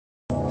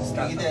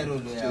I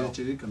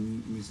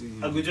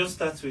could just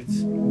start with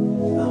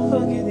I'm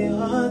forgetting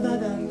harder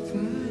than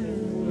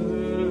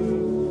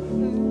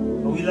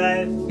Are we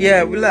live?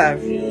 Yeah, we're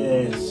live.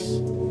 Yes.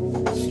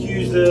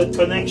 Excuse the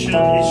connection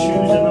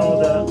issues and all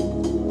that.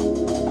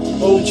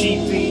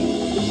 OGP.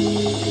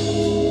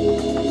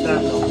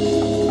 Stand on.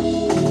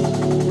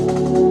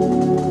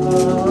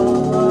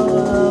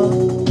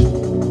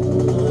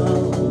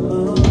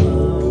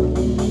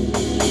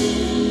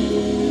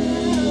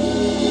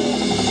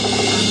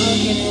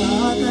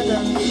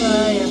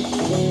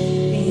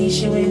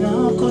 She may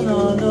not go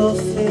no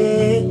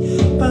faith,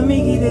 but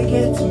me they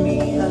get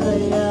me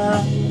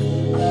higher,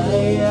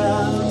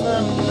 higher,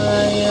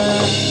 higher.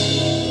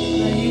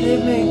 Now you they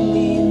make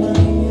me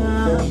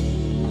higher.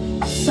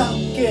 Some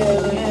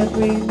girl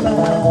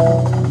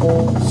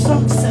everybody,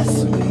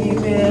 success me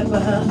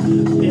baby,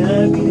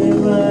 yeah be the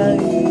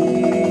right,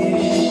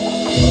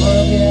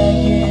 oh yeah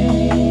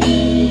yeah.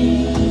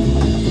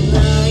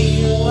 Now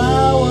you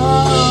are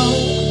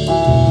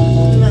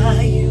one,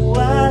 now you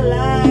are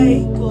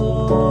like.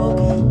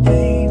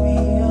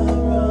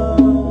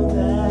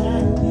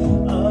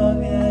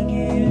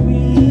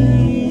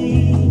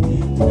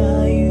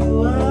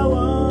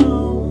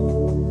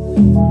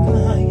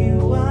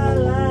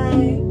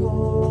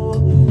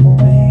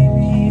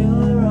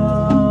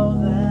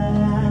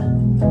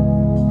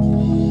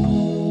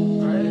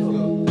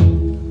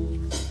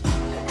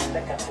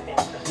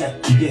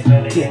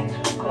 Yeah.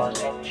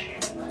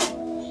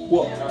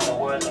 What?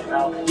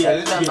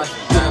 Yeah.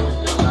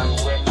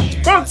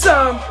 One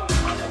time.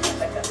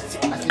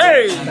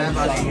 Hey.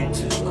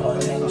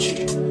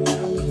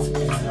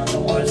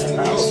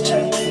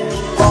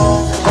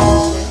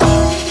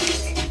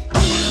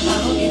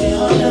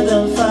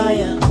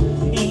 Fire.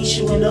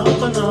 She went up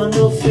on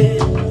no fit,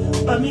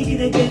 but me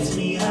gets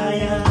me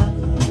higher,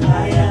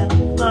 higher,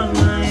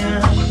 higher.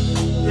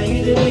 Now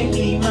you the make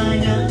me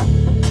mine.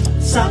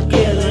 Some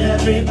girl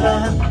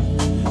everybody,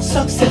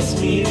 success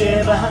me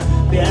baby,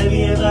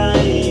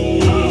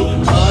 baby.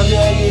 Oh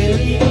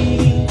baby,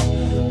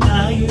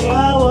 now you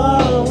are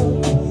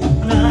one,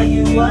 now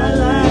you are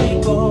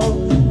like oh,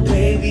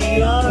 baby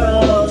you're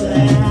all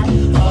that.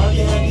 Oh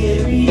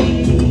baby,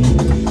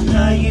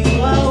 now you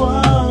are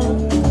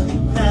one,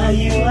 now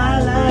you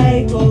are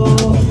like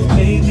oh,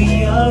 baby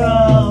you're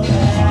all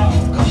that.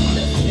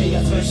 The day I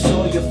first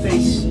saw your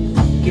face,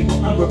 keep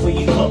on when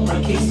you caught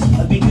my case.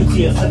 I've been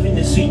guilty of having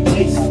a sweet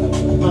taste.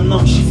 My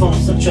mom, she found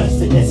some tries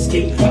to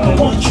escape. I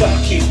won't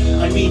track you,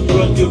 I mean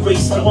run your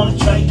race. I wanna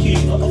track you,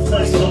 not a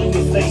flash on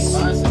your face.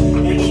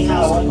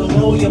 Anyhow, I don't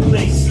know your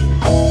place.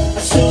 I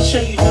still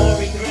show you no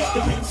regret.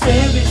 The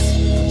princess,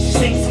 she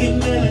sings good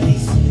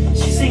melodies.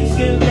 She sings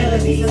good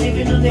melodies.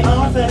 Living on the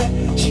altar,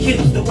 she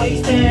kills the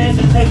wastelands.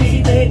 And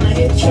every day I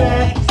hit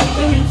track.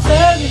 They're in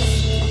service,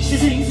 she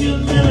sings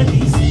good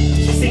melodies.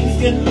 She sings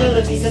good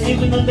melodies. And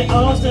even on the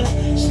altar,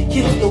 she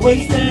kills the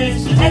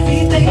wastelands. And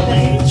every day I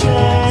hit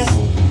track.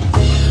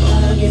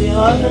 Get it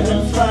harder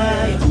than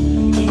fire.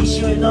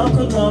 She ain't not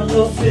good on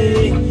no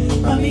fake.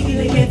 But me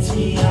gonna get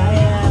me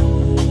higher,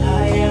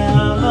 higher,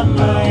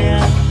 higher.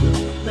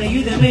 Now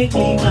you that make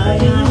me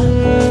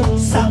higher.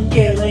 Some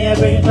girl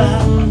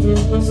everybody,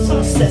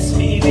 success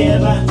me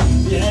baby,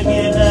 yeah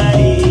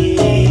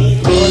baby.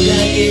 Oh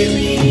yeah give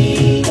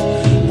me.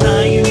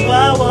 Now you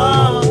are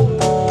one,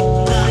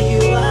 now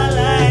you are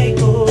like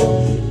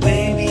oh,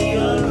 baby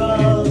you're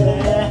all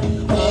there.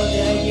 Oh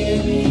yeah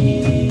give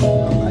me.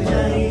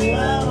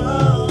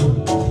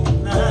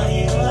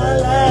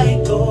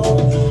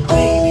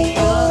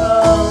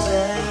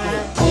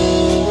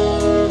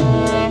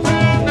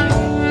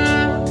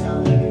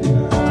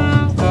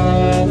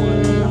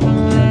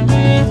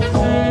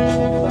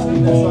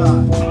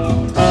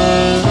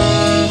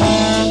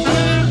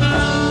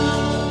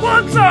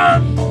 One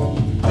time.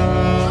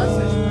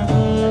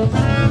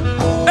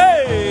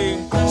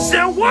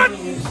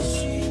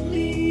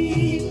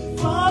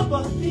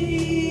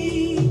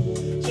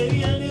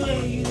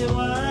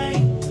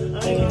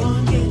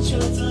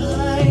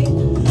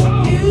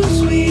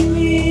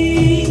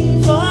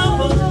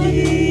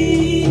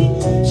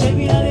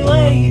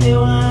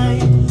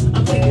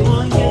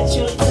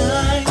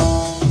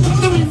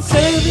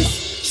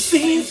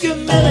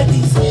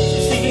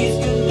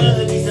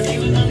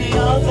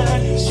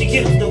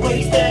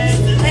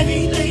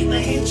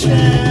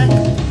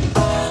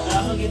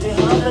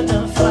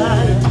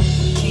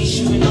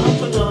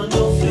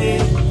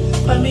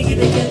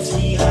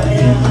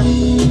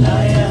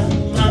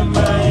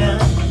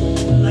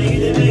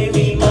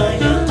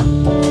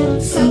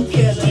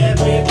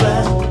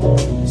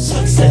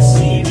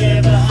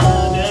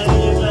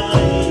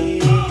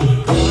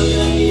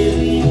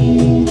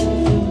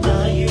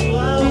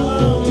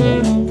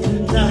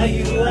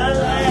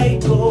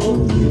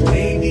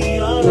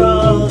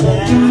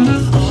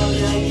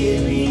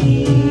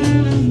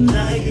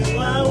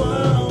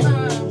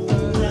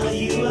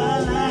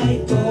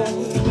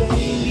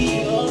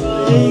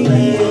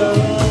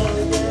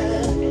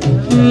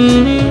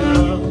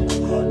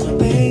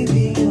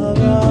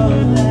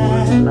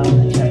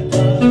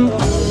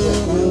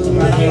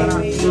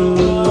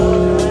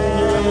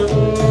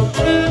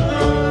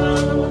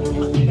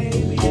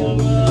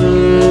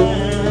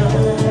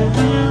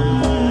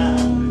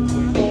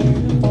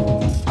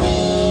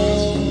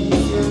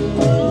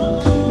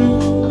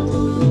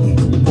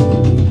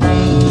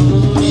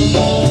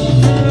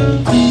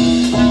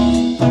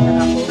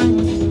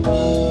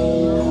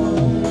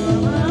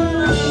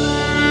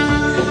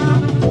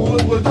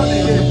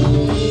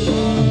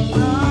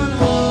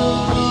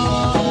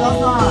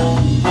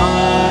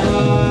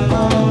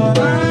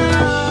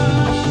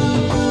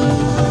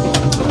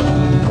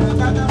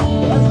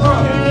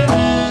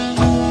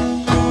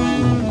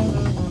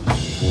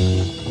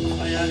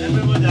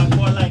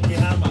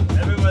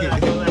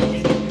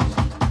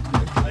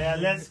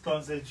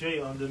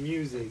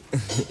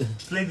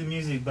 play the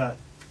music back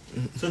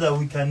so that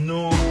we can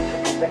know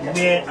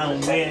where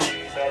and where,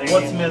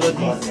 what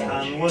melodies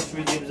and what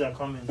rhythms are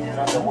coming.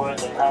 Yeah,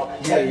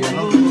 you're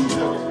not.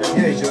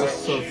 Yeah, it's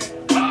just soft.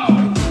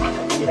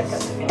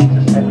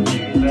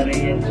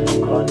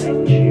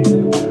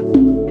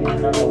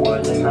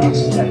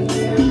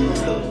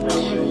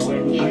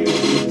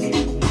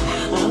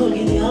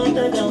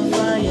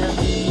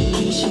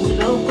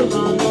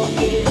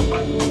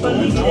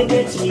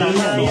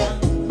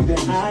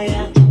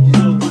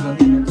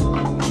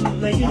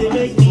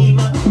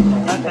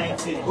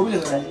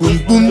 Boom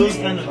boom, those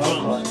kind of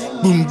drums.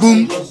 Boom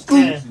boom,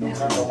 boom,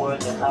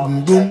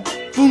 Yeah.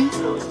 boom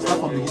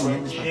boom,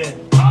 boom. Yeah.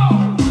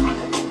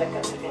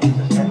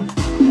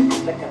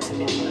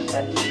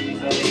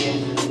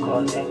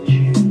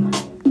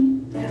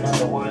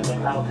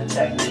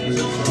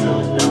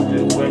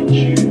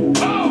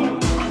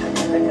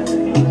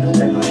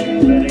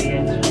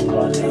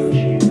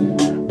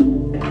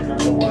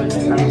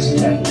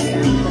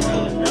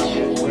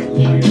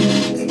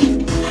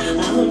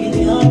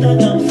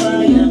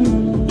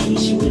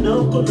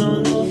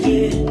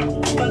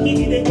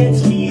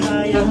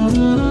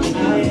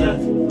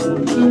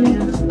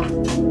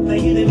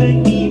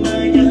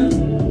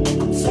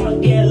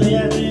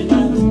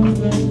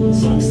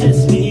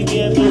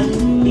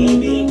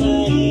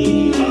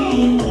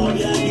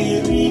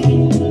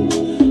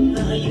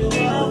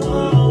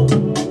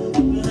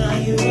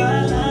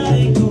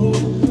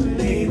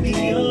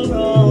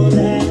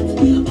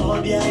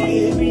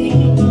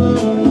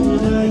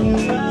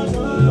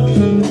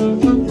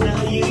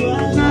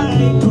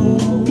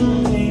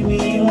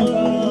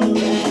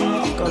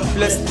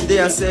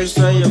 I said,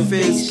 try your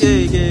face,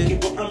 yeah.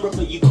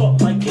 You caught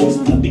my case,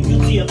 the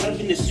beauty of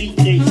having a sweet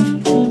taste. I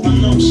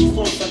know she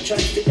thought I tried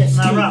to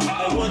escape.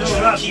 I want to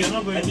rap you,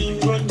 I mean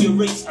run your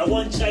race. I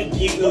want to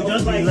you, go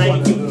just like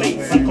on your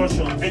face.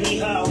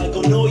 Anyhow, I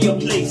go know your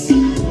place.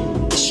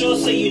 Sure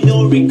say you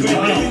no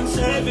regret.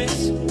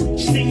 Service,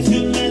 she sings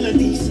good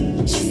melodies.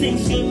 She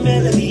sings good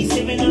melodies,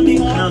 even on the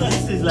other.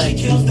 This is like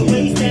she kills the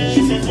way dance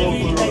and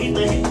every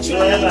day. She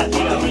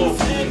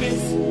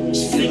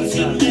sings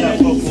good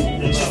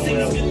melodies. She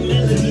sings good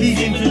melodies,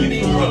 even on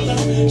the other.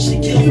 She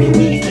kills the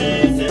way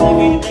dance and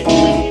every day.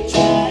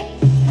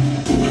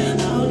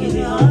 I'll give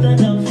you all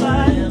that I'm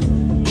fire.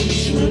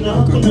 She will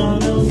not go on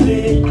no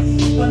fear.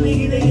 But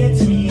me they get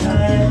me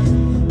higher,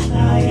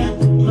 higher,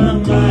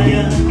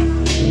 Maya.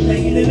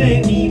 Like you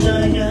make me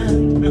mania.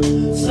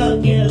 So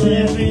get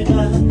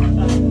everybody.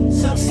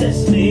 Success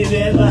me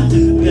ever,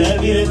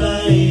 baby.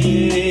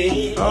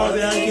 Oh,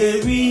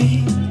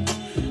 baby.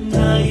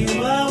 Now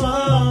you are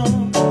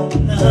warm.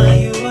 Now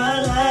you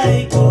are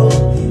like oh,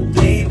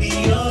 baby,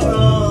 you're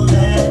all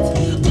that.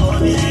 Oh,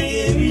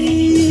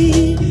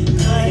 baby.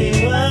 Now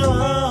you are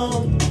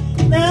warm.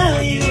 Now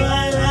you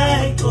are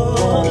like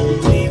oh,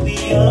 baby,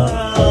 you're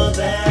all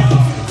that.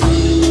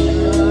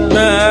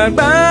 Bye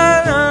bye.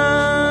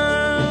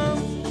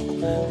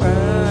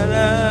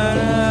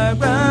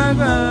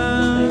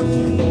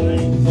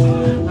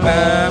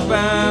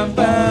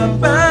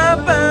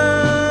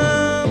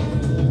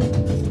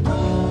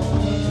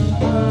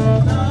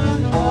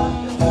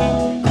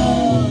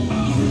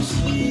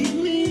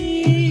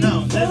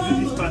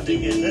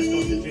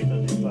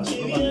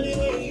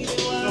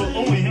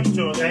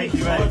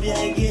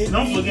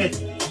 Don't forget,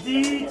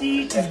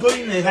 D is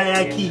going in a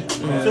higher key.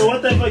 So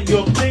whatever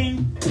you're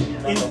playing,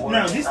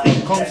 now this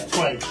thing comes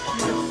twice.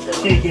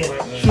 Okay, again.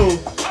 So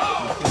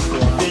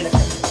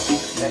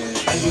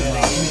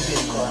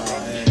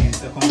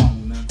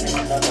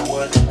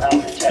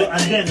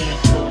and then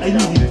I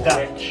need it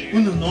that. You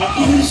know,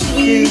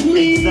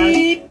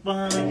 exact.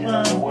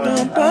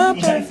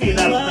 You can feel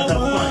that because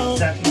I'm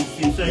exactly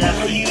same. So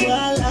yeah, you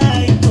are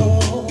like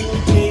oh,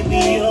 baby,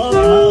 you're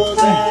all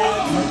that.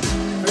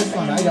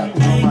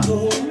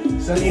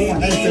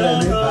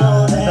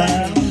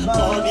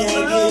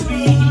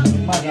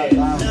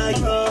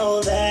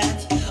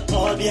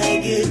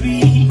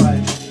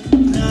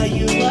 Now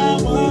you are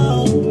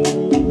warm.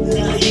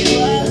 Now you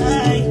are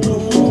like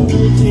gold.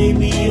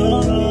 Baby,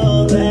 you're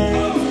all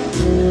that.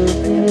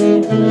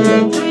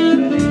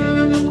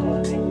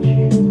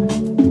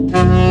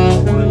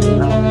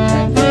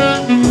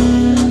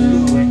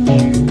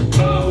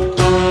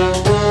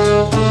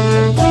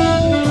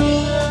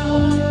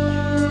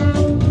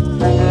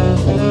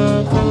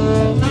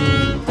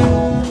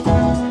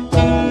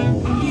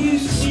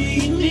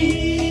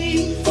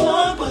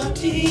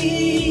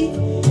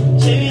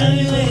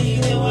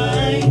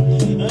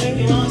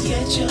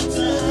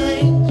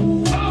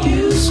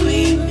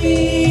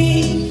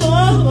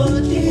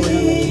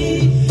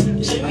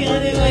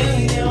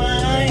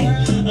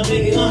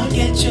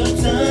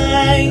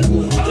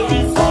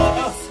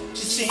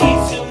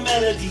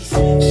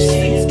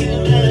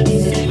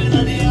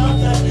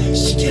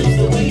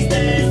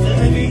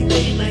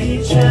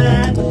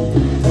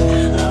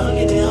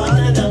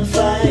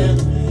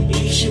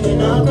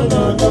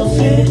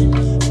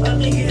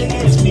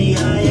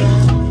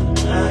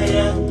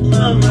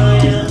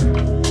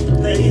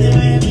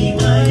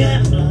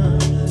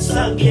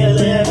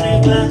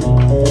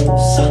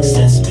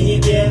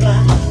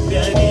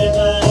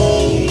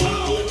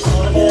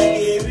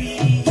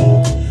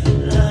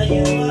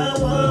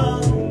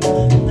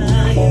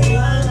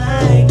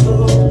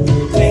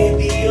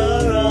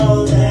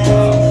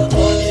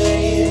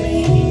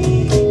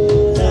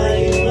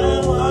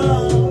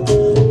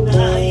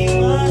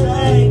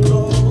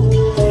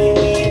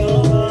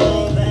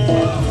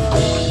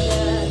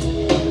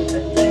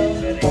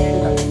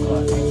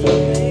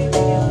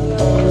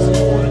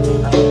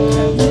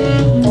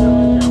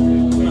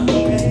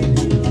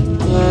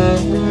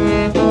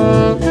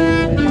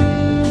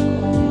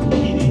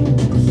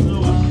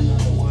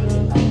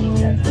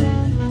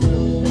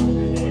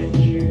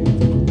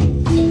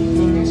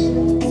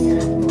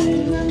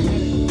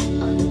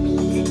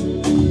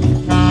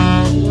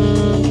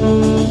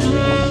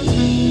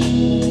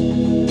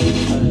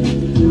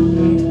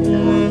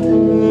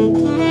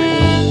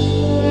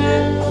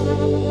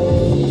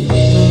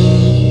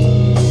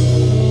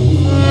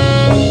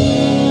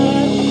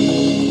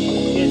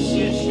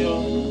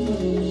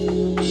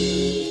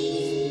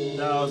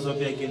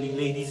 Obiageli,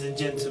 ladies and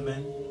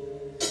gentlemen.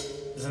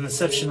 It's an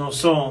exceptional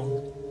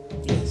song.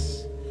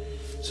 Yes.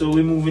 So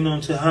we're moving on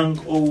to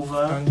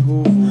Hangover.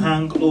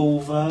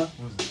 Hangover.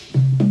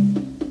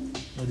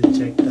 What the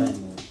check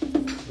time?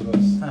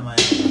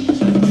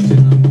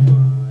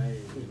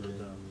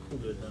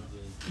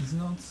 It's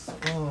not.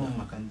 Oh,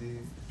 Makande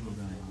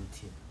program.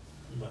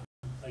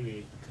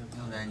 Okay.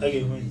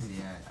 Okay, when you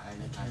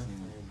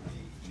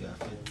are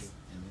fit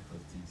and of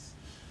things.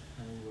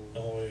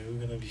 Don't worry, we're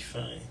gonna be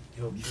fine.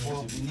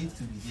 Before we need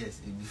to be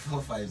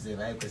before 5 7.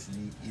 I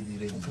personally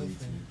ready.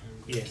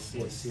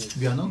 Yes.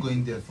 We are not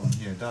going there from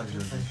here. That's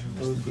just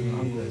Okay.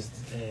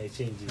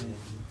 Change it.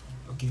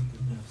 Okay,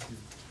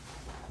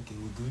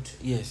 we're good.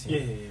 Yes.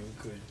 Yeah, we're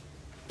good.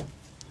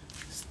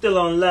 Still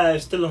on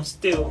live, still on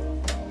still.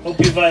 Hope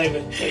you're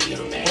vibing. Hey,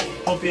 little man.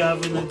 Hope you're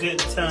having a good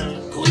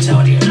time. Go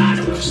tell the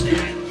anonymous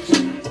that.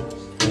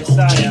 Yes,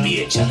 I am.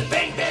 GB and Jelly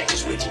Bang Bang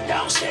is waiting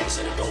downstairs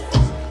at the door.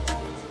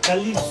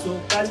 Calypso.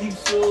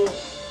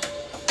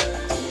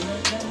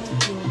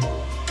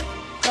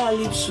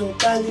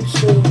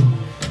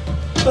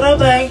 But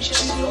bang, she do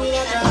me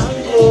like a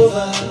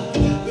hangover.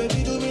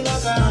 Baby, do me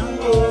like a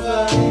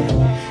hangover.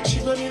 She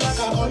put me like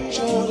a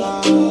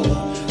controller.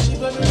 She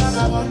put me like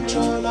a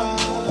controller.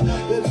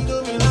 Baby,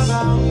 do me like a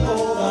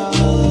hangover.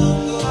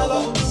 I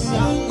love to be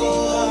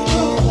hangover.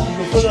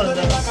 She put me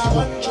like a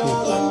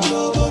controller.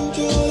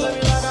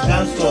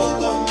 Dance floor.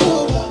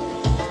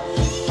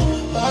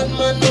 Bad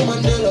man, no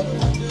Mandela.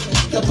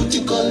 Your booty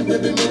call,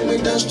 baby, make me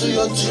dance to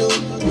your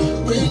tune.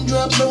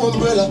 Raindrop, no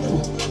umbrella.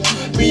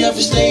 Me have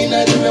to stay in the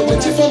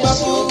waiting for my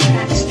phone.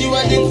 You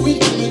are the queen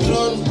to me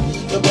throne.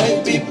 The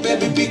baby,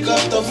 pick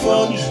up the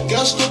phone.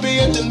 Girls could be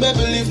hitting,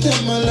 baby, leave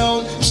them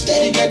alone.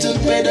 Steady getting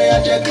paid,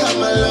 I just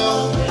come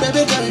along.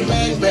 Baby, got me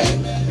bang,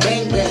 bang,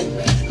 bang, bang.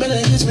 Man, I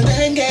use me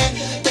dang, gang,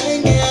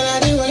 dang, gang. I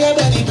do what your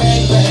body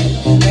bang,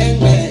 bang, bang,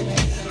 bang.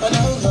 Oh,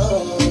 no, no.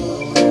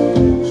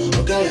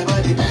 Okay, your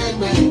body bang,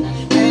 bang,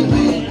 bang,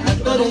 bang.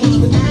 But I use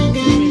me dang,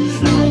 gang,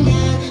 dang,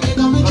 gang. You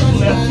got me trying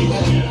to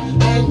bang,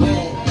 bang,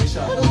 bang.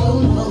 Oh,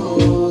 no.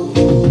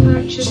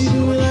 She do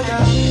me like a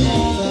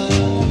hangover.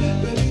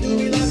 Baby, do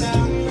me like a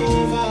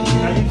hangover.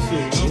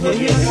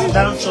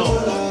 Dance floor.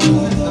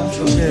 Baby,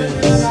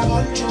 like a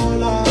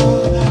controller.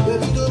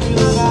 Baby, do me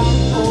like a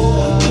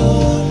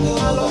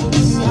hangover. I love to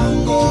see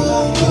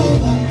hangover.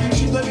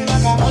 She do me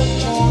like a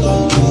controller.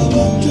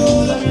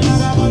 Baby,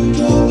 like a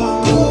controller.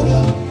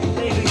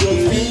 Baby,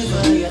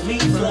 you're me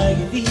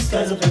flying. These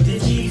guys are like the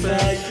G5.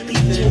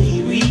 DJ,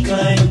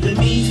 recline. In the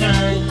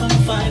meantime, come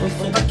find me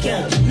from my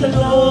couch.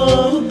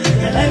 Hello.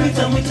 And every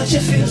time we touch,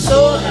 it feels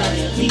so high.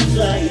 Me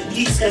flying.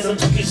 These guys, I'm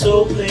talking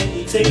so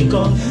plain. Take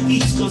off.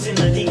 East Coast in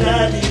the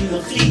garden,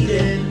 no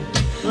fleeting.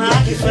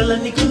 Like a fella,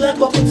 Nicola,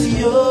 pop into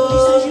you.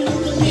 Said you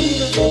don't believe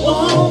me, I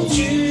want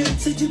you.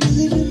 Said you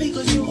believe in me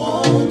because you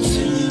want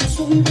to.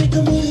 So we make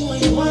a movie when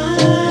you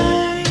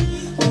whine.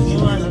 You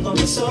wanna call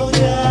me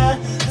soldier.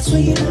 That's why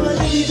you never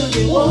leave me, don't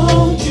they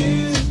want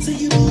you. Say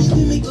you believe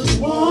in me because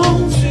you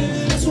want to.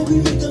 That's why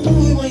we make a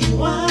movie when you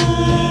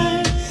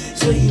whine.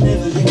 So you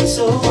never leave me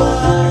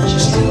sober.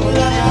 Just do me like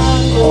a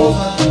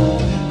hangover.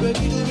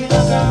 Baby, do me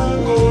like a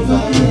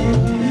hangover.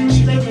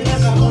 She let me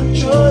like a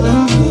controller.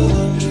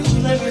 She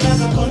let me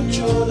like a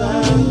controller.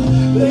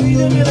 Baby,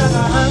 do me like a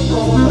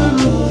hangover.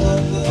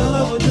 Your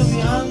love will do me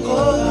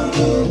hangover.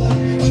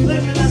 She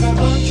let me like a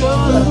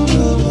controller. She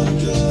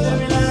let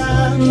me like a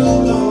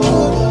hangover.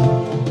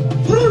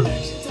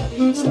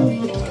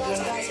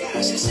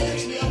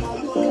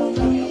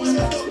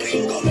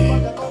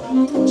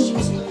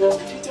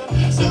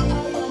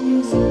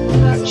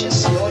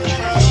 Purchase your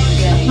trash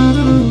today.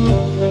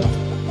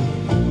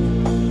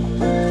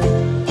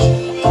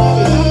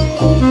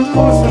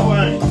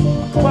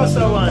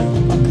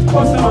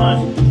 Passa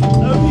wine. Do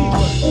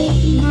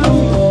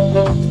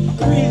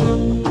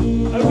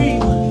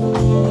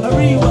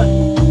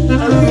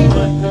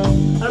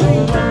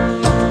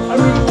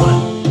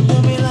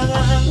me like a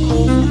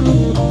hangover.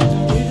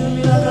 You do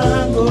me like a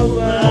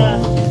hangover.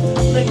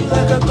 Make it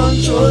like a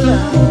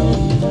controller.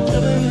 You do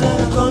me like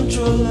a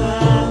controller.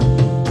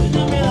 You do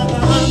me like a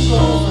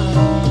hangover.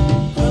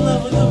 Your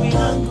love will do me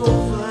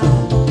hangover.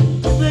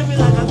 You play me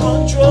like a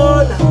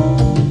controller.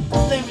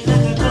 Play me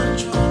like a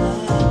controller.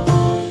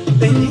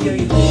 Baby girl,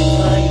 you me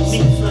flying.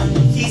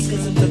 These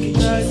guys I'm talking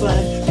G5.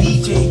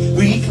 DJ,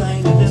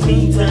 recline in the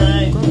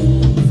meantime.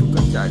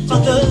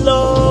 On the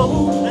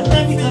low, and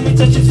every time you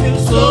touch it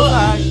feels so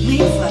high. Me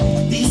fly,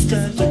 these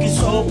guys I'm talking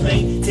so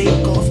plain.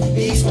 Take off,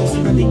 these guys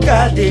and the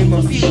goddamn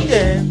of feet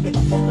them.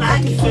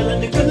 Like you fell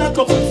and they could not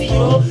come to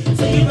you.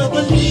 Say you don't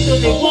believe that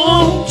they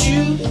want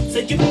you.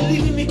 Say you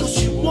believe in me cause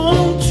you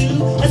want to.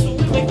 That's what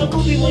we make the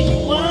movie when you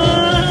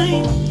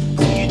whine.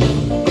 Say you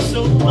never know me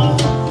so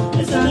much.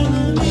 That's how they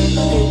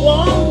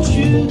want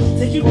you.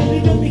 Say you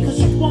believe in me cause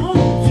you want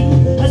to.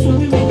 That's what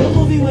we make the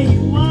movie when you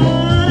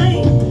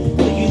whine.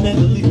 Say you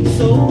never leave me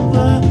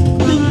sober. You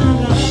do me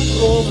like a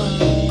hangover.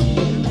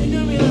 You do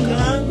me like a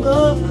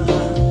hangover.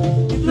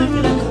 You play me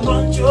like a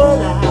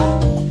controller.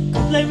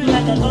 You play me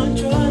like a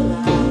controller.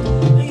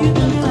 You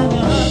do me like a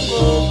hangover.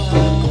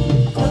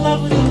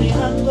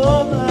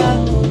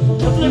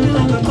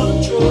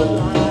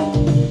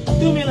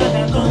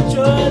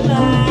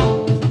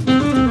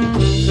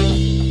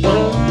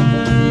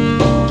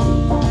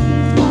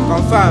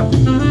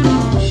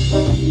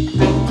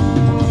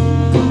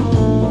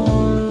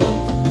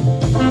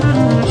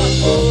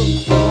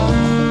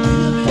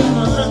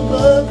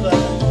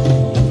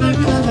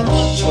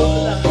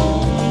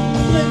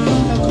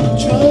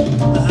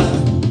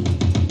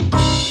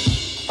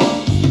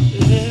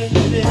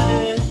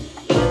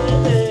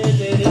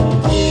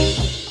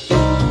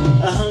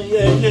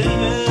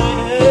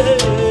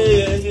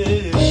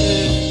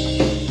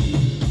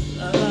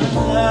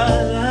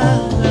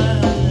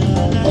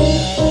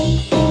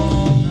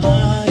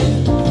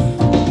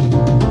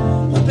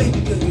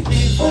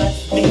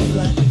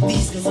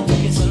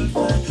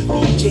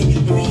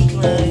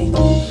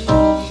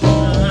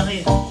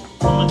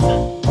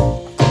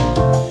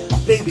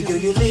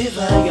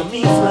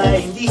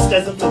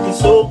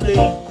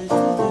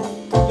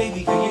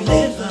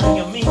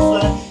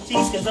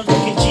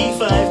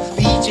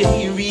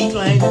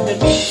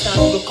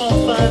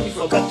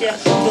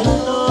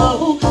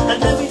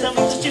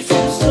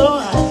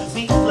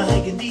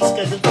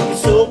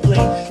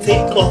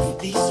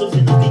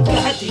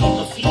 garden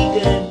of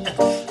Eden.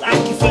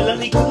 Like you fell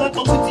and equal like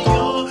a with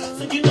you.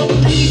 Said you don't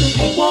believe in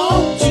me,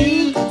 want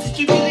to. Said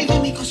you believe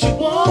in me cause you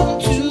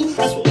want to.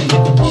 That's what we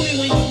make the movie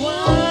when you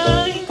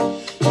whine.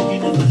 Said you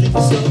never leave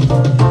me so.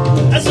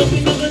 That's what we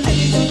never leave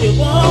you till they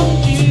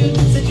want you.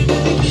 Said you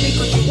believe in me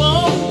cause you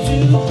want to.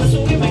 That's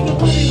what we make the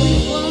movie when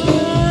you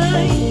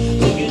whine.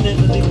 Said you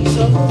never leave me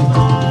so.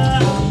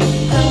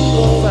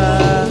 Hangover.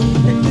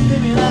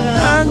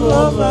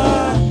 Hangover.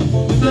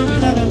 You play me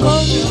like a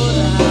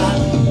controller.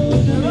 You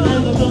play me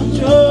like a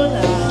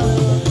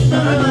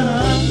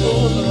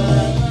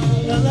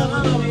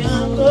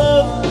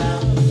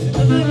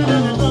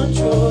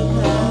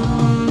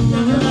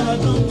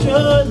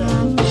controller.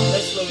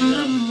 Let's slow it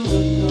down.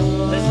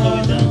 Let's slow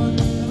it down.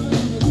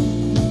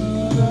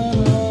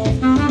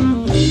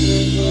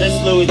 Let's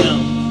slow it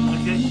down.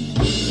 Okay?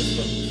 Let's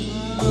go.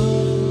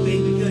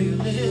 Baby girl, you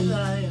live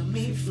high, I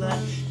me fly.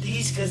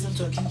 These guys I'm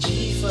talking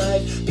G5,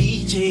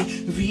 BJ,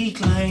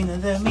 recline,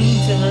 and that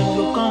meantime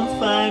you'll come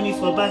find me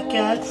for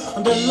backyard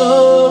on the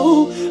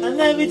low. And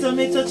every time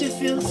they touch it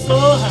feels so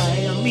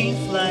high, I mean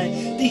fly.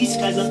 These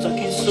guys I'm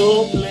talking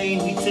so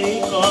plain, we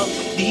take off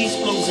these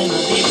clothes in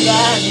the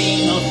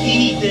garden of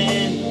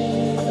Eden.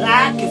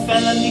 Like a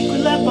fella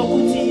Nicola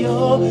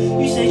Pacutio.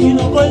 You said you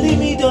don't go leave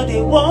me though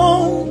they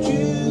want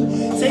you.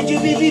 Said you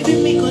believe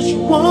in me cause you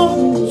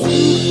want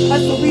to.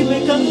 That's what we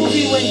make a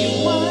movie when you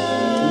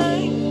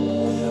whine.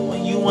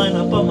 When you whine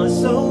up on my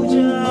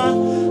soldier.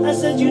 I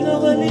said you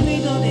don't go leave me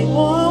though they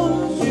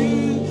want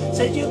you.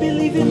 Said you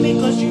believe in me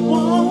cause you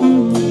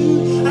want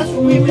to. That's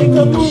what we make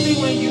a movie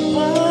when you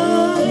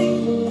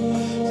whine.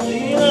 So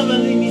you never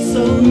leave me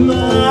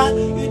sober.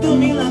 You do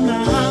me like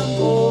a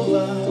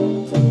hangover.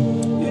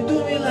 You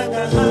do me like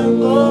a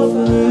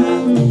hangover.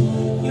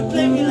 You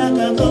play me like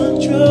a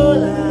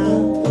controller.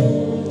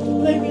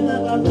 Play me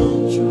like a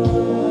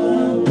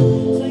controller.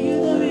 So you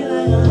do me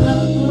like a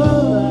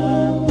hangover.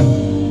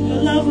 Your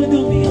love will do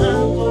me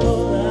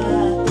hangover.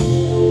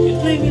 You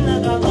play me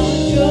like a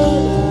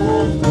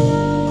controller.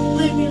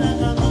 Play me like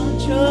a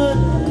controller.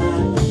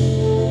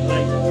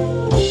 Like that.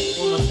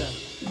 One more time.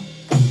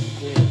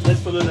 Yeah, let's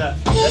follow that.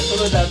 Let's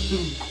follow that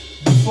through.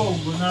 Before we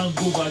will now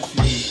go back to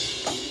the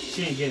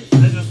chain again.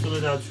 Let's just follow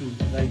that through.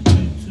 Like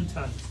two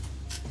times.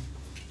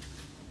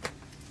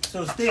 So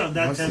stay on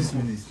that tempo. 6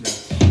 minutes left.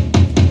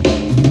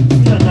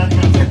 Stay on that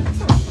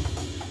tempo.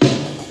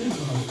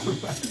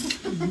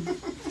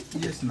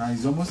 Yes, now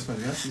it's almost 5.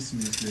 We have 6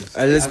 minutes left.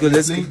 Let's go.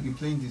 Let's go. You're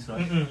playing this,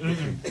 right?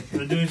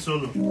 We're doing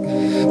solo.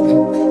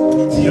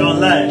 You're on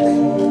live.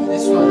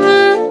 This one.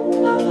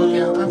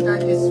 Okay, after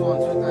this one,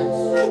 2 times.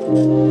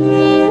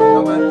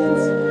 Number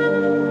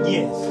 8.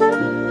 Yes.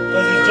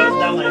 Because it's just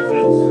down my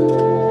verse.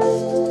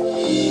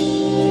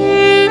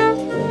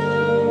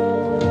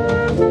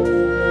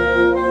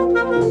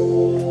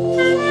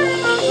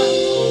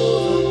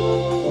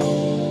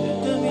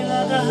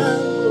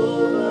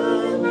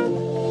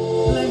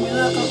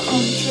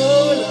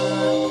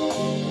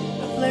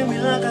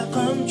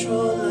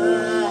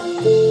 Controller,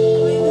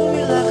 we do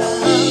me like a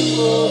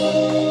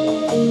hangover.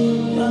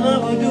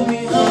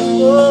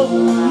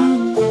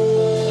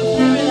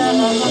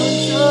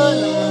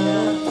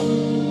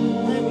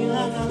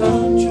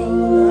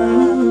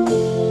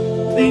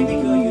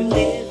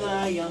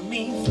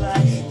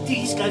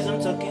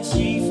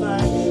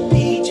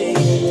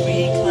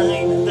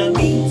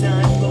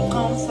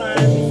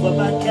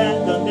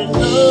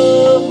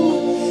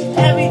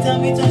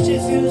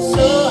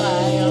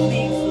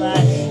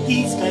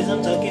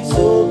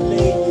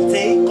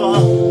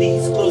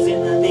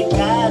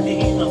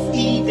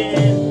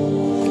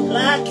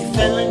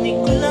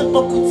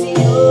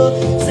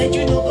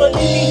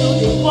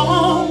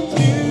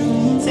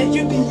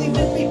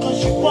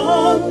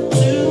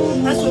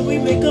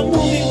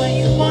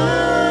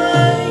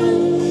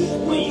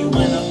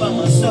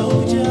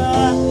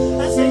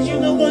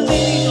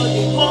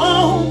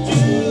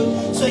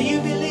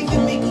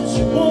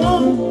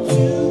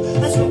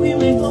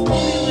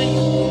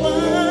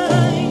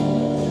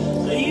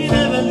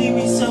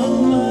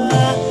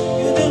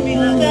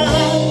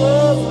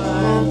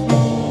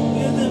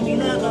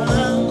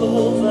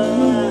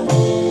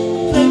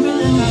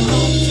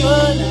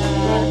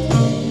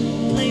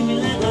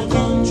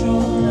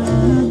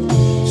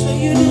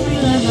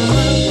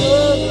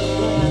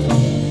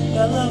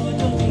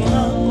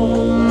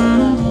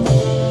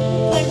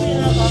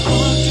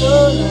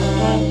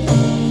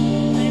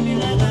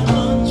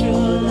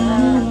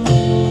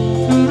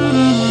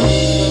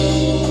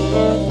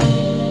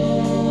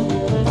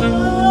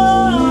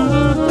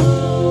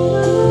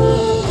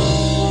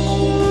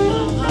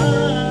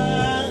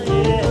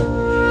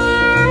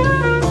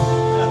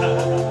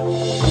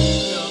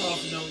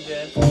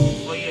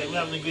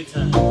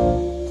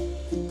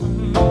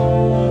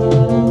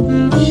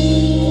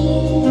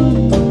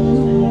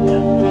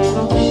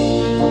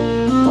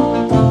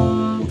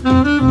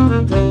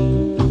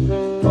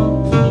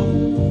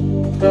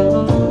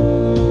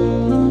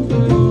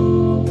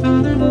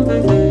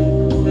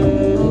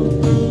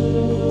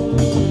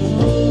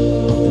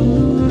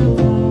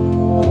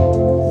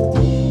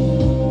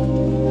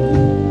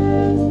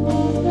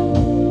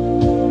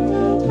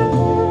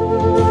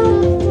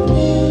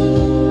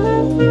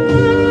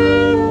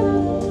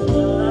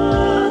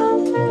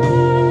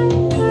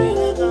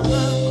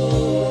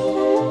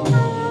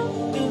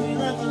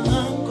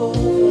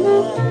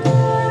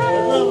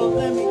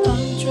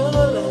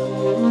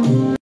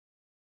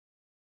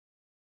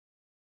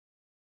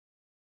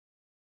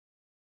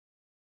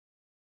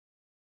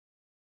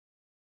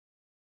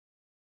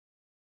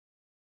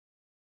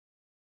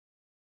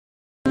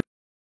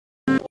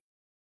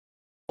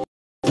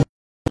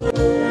 DJ,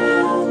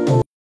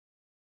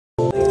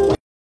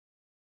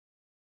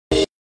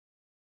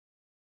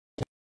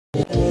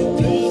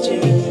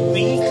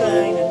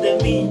 recline in the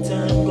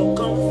meantime, go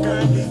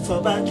confine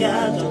for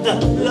backyard on the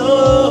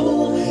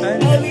low.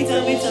 Every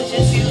time it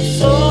touches you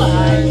so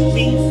high,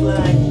 we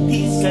fly.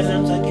 These guys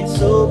I'm talking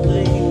so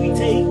plain. We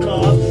take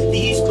off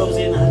these clothes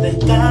in the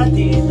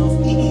garden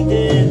of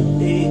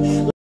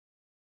Eden.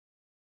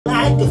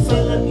 Like a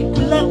fella, we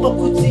pull up a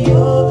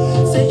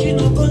kutio. Said you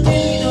don't believe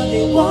me, no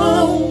they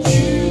want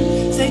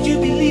you. Said you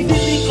believe in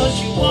me cause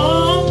you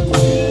want to.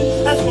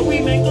 That's what we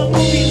make a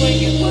movie when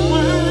you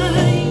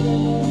mine.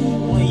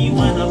 When you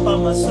wind up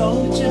on my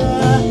soldier.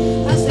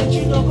 I said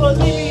you don't believe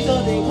me,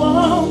 no they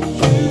want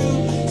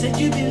you. Said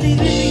you believe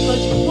in me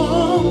cause you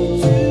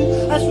want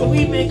to. That's what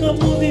we make a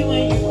movie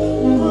when you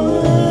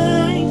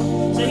mine.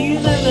 So you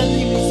never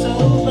leave me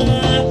sober.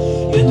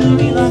 You do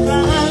me like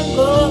a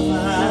hangover.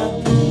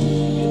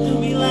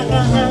 Like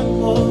a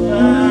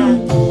hangover,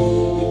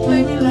 you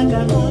play me like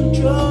a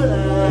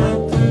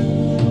controller,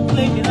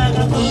 play me like a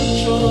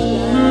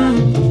controller,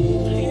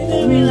 you do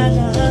me like a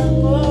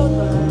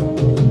hangover,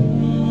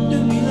 do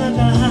me like a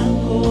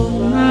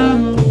hangover,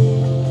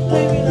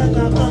 play me like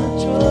a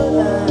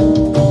controller,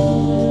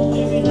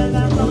 play me like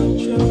a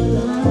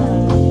controller,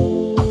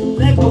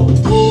 let go.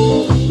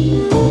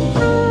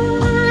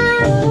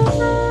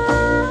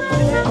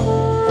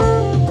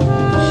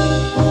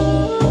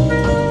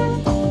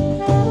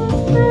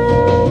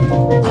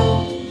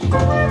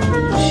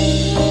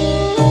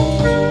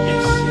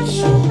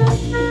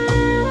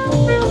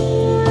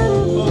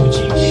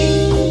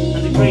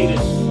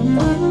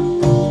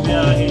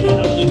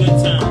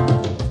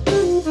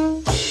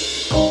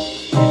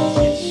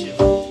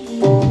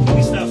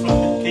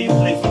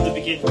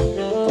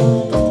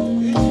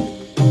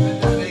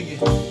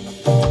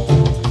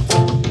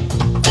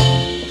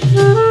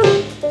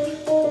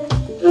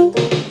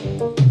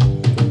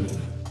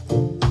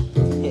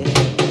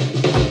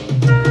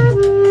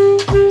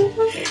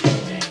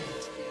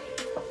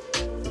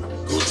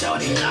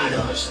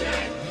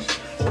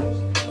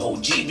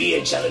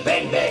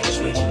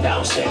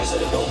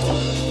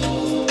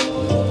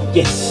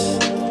 Yes.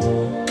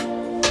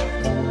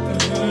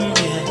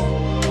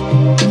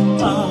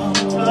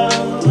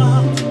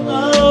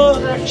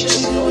 She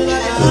do me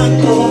like a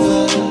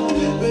hangover,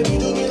 baby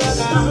do me like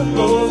a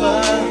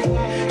hangover.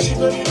 She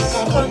play me like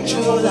a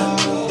controller,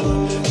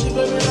 she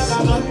play me like a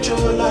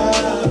controller.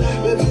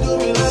 Baby do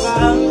me like a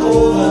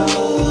hangover,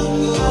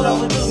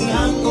 love do me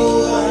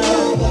hangover.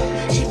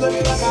 She play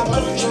me like a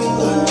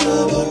controller,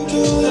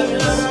 play me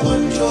like a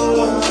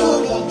controller.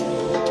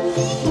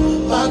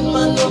 Man,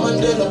 no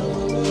Mandela.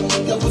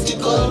 Your booty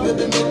call,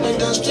 baby, make me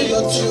dance to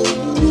your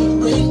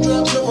tune.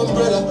 Raindrop, no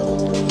umbrella.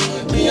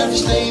 Me, I'm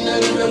staying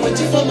everywhere,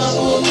 waiting for my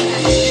own.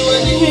 You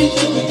are the way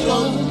to me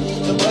clone.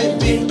 The boy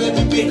big,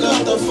 baby, pick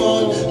up the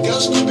phone.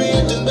 Girls could be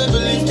acting, baby,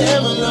 leave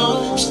them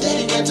alone.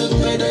 Steady getting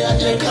better, I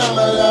just come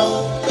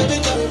along. Baby,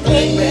 come and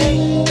bang,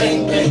 bang,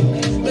 bang, bang.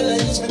 Me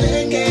like this, me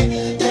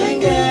dengue,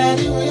 dengue.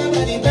 The way your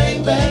body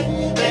bang,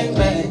 bang, bang,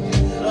 bang.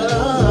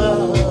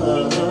 Oh,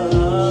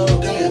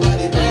 do your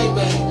body bang,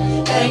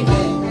 bang, bang,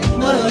 bang.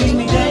 Oh, you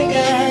me dengue.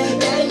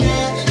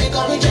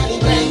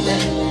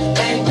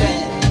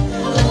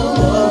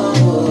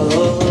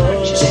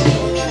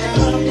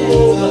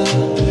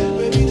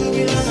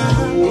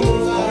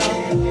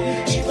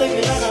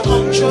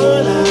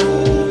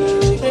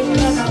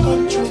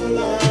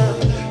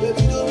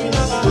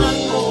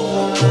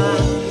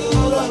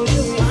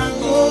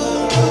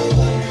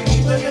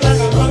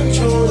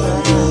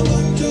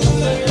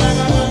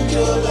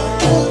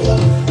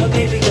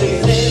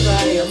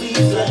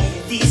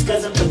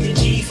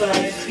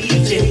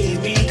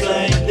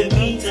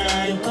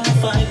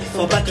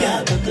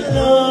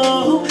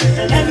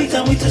 And every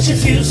time we touch it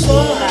feels so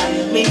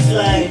high. Makes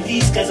life,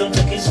 these guys I'm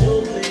talking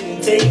so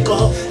clean. Take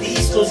off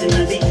these clothes and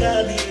I think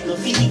I'll be no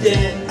feed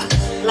them.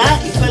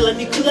 Like you fell on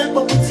me, could I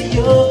pop it to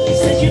you? He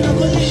said you're not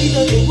gonna leave me,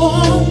 no they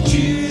want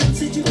you.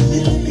 Said you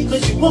believe in me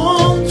cause you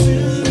want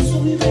to. So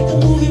we make a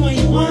movie when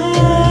you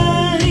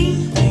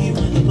whine. Now you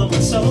wanna pop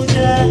a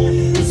soldier.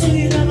 So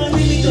you never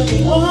leave me cause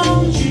they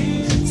want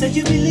you. Said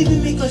you believe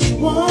in me cause you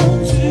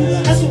want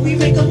to. That's why we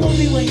make a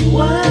movie when you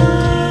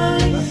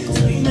whine.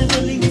 So you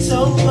never leave me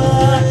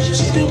sober.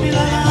 She do me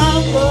like a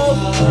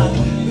hangover.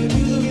 Baby,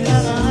 do me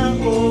like a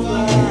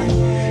hangover.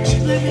 She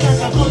play me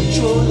like a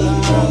controller.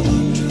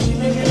 She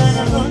play me like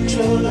a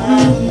controller.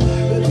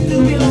 Baby, do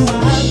me like a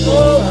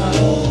hangover.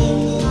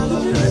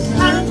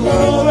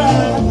 Hangover.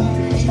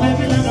 She play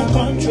me like a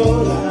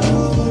controller.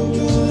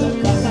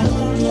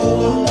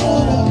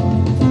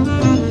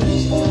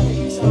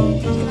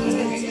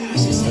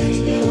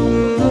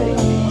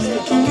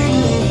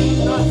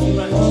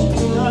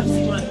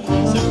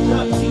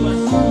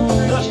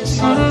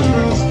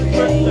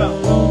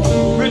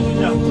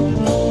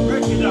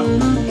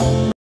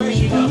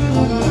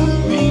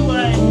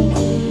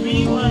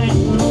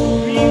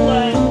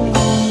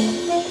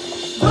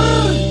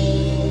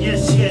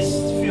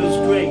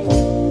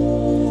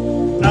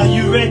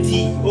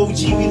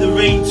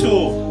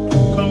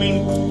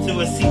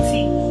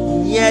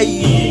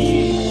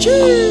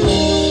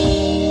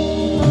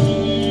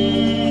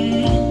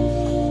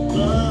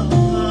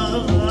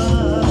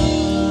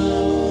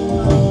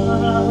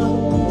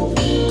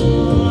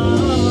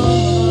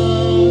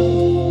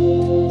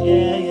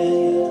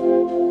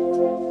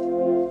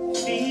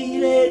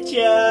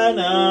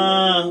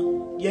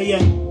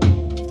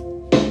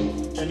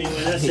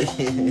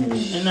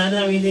 And I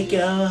don't really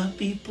care what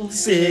people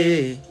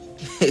say.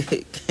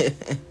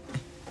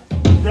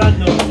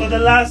 No, for the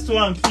last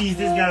one, please.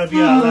 This gotta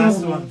be our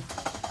last one.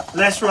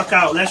 Let's rock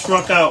out. Let's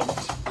rock out.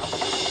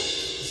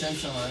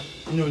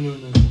 No.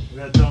 We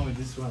are done with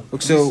this one.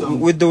 Okay, so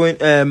we're doing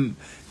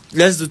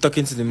let's do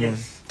Talking to the Moon.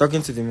 Yes.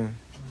 Talking to the Moon.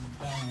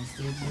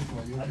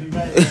 I'll be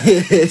right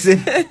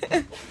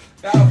back.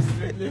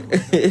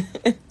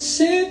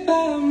 Sit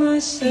by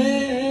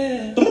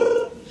myself,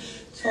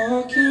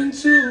 talking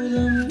to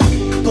them.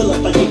 Pull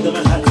up, I give them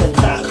a heart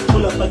attack.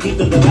 Pull up, I give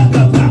them the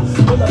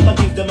rat-a-tat. Pull up, I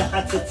give them a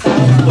heart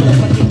attack. Pull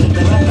up, I give them the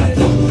rat-a-tat.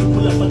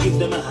 Pull up, I give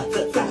them a heart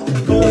attack.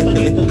 Pull up, I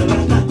give them the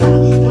rat-a-tat.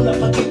 Pull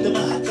up, I give them a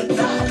heart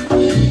attack.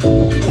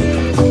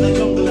 Like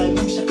jungle, like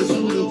Moon Shaka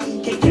Zulu.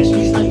 Can't catch me,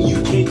 it's nothing you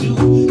can't do.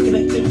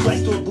 Connecting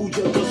flights to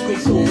Abuja, just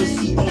grace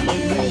overseas on my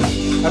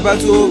moves. About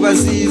to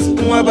overseas,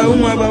 overseas.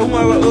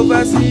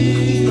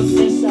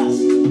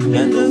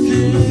 And the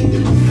view,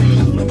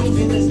 my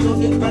business don't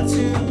get back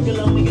to. Girl,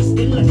 I'm making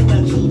skin like a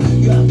tattoo.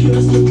 Your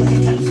appearance look like a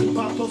tattoo.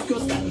 Pop off,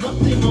 girls got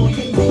nothing on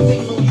you,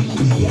 nothing on you.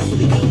 Yeah, so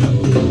they got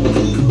nothing on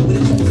you. But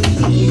it's just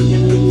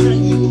every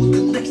time you go,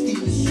 the next thing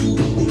is you.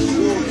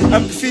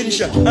 I'm the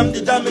finisher, I'm the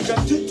damager.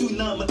 Do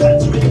now, my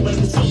catch red, but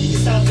it's something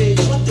is savage.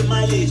 What the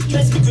mileage?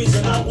 Dress me crazy,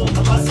 and I want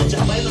a passenger.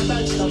 Buy the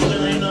badge, I'm gonna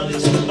line on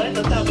it. Buy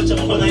the tablet,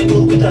 I'm gonna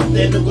go with that.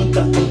 Then no good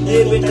that.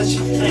 Hey, wait, that's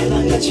you. I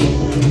ain't got you.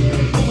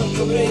 I'm on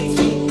your way.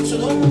 So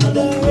don't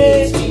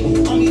underrate me.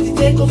 I need to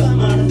take over,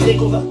 man,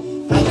 take over.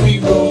 I agree,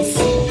 bro. I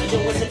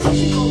don't want to touch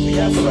it, go be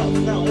Afra.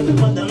 Now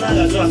everyone that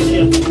I drop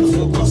here. I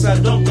focus, I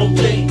don't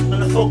complain.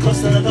 And I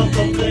focus and I don't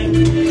complain.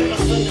 If I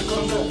spend the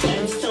convo, I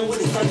understand what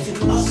it's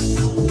fighting us.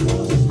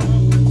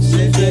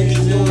 Say baby,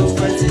 no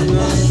fighting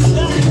us.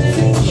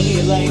 Money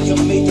a lion,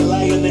 you're made a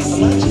lioness. I'm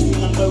not just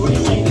number one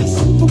lioness.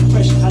 Put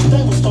pressure, hard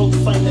time was told to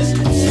find us.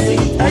 See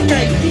you, I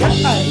can't be your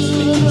eyes.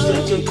 Make you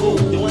like your gold.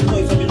 They want to know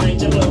if I'm in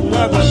Nigeria.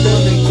 What about them,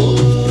 they go.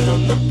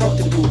 I'm not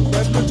profitable,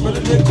 but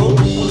they go.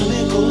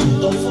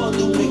 Don't fall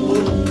the big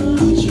bull.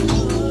 Gucci,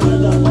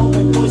 brother, all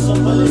my boys are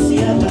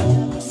Balenciaga.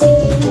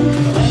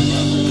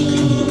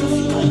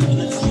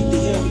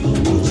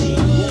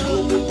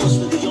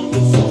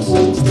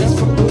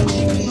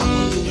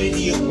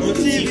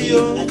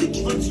 I did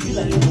give up to you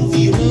like a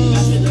movie. I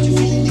swear that you're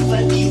feeling the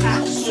vibe. I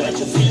swear that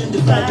you're feeling the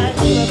vibe.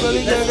 Pull up, I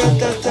give them a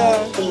ratata.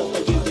 Pull up, I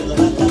give them a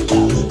hatata.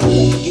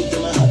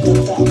 Pull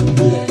up,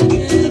 I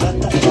give them a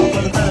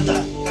ratata.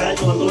 I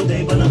know I go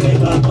there, but I'm very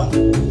papa.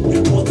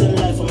 Reporting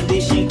life from a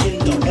nation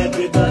kingdom.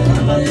 Everybody,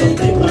 I'm not on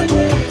their back.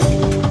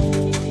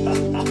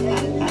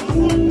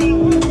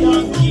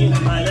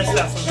 Alright, let's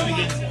start from the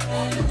beginning.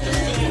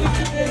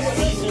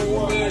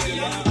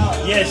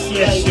 Yes,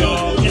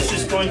 y'all. This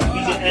is going to be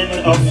the end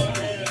of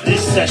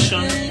this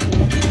session.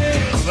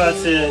 We're about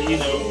to,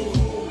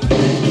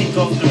 kick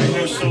off the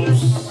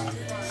rehearsals.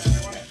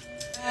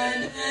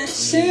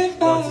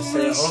 About to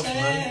set it off,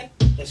 man.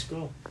 Let's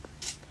go.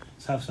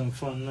 Let's have some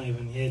fun. I'm not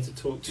even here to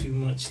talk too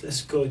much.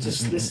 Let's go.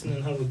 Just listen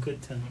and have a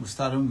good time. We're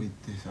starting with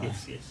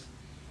this. Yes.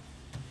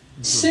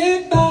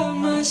 Sit by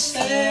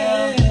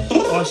myself.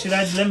 Or should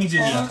I? Let me do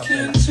the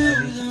acapella.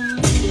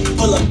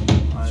 Pull up.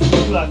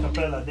 Do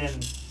acapella, then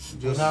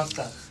now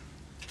start.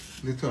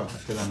 Little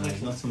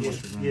acapella, not so much.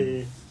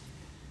 Yeah.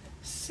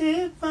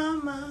 Sit by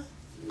my.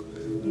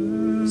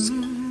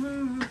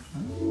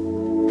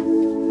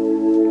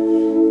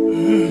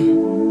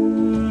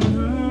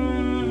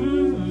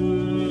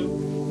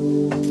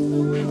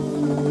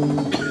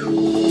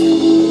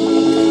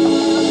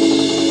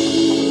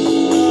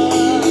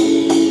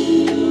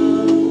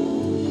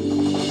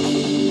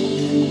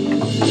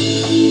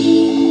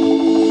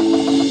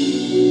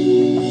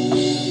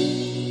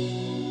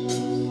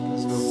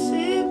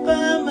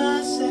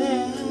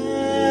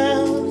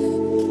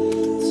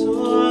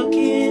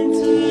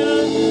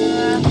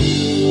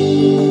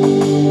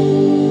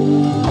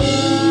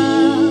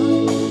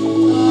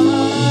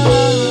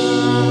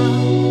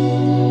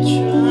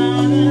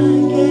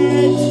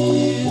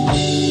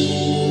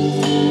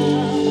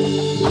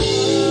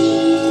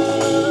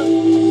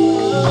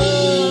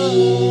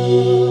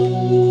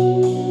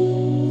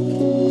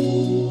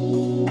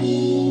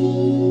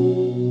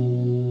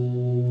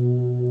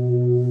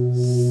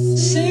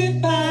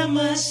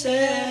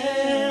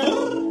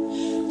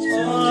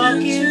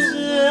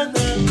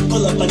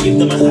 Pull up, I give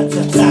them a hot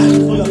attack.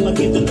 Pull up, I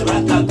give them the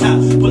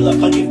rat-a-tat. Pull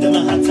up, I give them a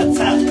hot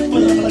attack.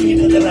 Pull up, I give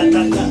them the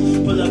rat-a-tat.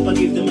 Pull up, I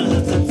give them a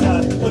hot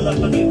attack. Pull up, I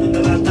give them the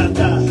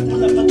rat-a-tat.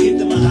 Pull up, I give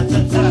them a hot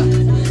attack.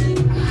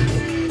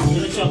 In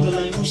the jungle,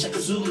 like Moon Shaka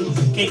Zulu.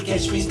 Can't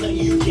catch me, it's nothing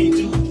you can't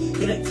do.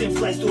 Connecting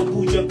flights to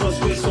Abuja, bus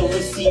race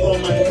oversee all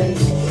my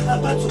moves. I'm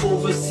about to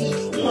oversee.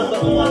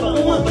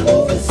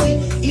 Oversee.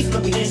 If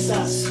not be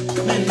answers,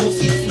 man, no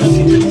feet,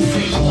 nothing.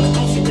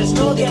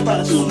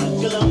 tattoo.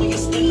 Girl, I'm on your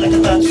skin like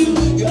a tattoo.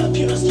 Your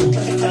appearance look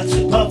like a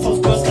tattoo. Pop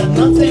of course got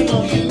nothing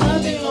on you,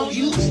 nothing on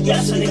you.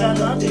 Yeah, so they got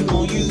nothing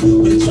on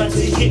you. But they try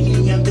to hit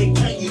me and they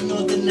can't, you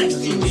know the next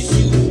thing is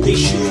you. They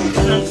sure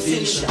can't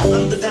finish.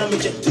 I'm the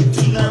damager.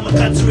 Now my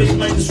can't raise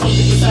mine, this one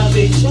is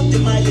savage. Up the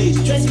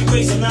mileage, dress me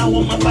crazy, now I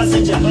want my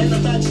passenger. Buy the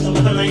touch, I'm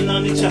gonna line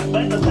on the chat.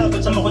 Buy the top,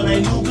 but I'm gonna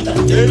look at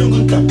that. They don't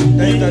go down,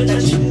 they don't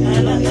touch it,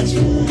 I don't touch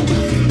it.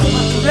 I'm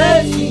not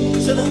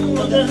ready, so don't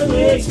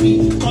underrate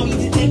me. Call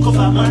me to take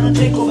over, man, I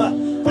take over.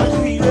 I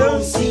do your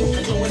own see,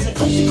 and then when they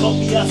come, they call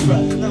me Afra.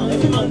 Now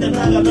every man, them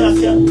I got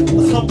Biafra.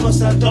 I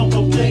focus, I don't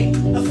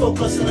complain. I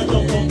focus and I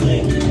don't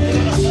complain. They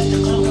got us to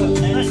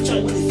conquer, and I try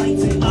when they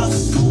fighting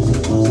us.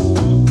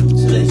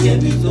 Let's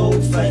get me go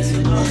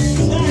fighting us.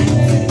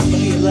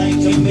 You like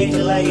me, make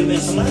a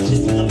lioness. I'm not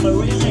just I'm a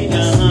real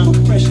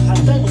highness. Pressure,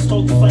 hard time was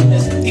told to find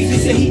us. If you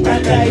say he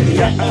I die,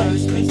 yeah, I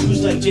respect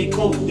dudes like J.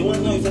 Cole. They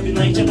wanna know if I be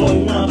Niger boy,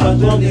 nah, but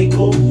don't they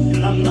go.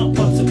 And I'm not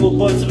possible,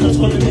 boys, I'm not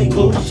gonna make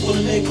go. I'm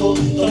gonna make go.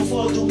 Don't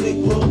fall, do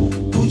make bro.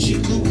 Gucci,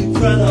 Louis,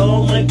 Prada,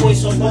 all my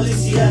boys on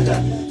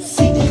Balenciaga.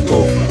 See they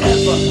go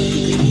forever.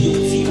 You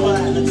T.Y.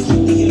 and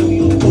I'm the hero,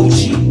 you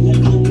OG.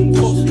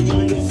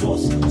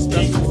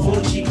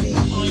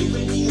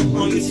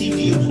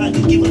 I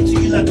can give it to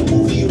you like a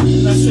movie. I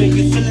swear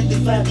you're feeling the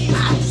vibe.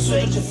 I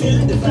swear you're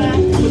feeling the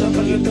vibe. Pull up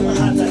and give them a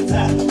heart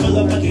attack. Pull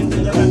up and give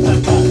them the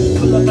rat-tat-tat.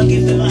 Pull up and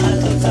give them a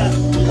heart attack.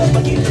 Pull up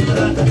and give them the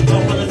rat-tat-tat.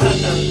 Don't wanna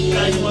tat-tat.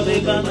 Guys, what they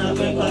got now,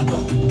 bring back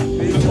up.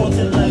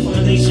 Reporting life on a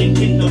nation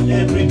kingdom.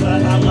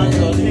 Everybody, I'm on the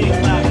big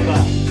back.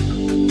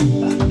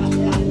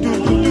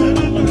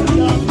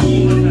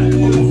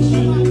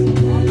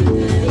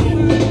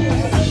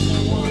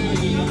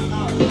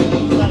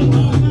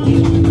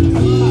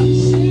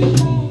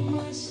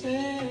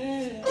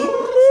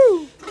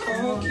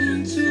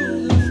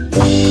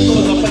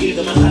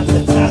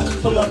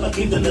 Pull up, I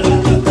give them the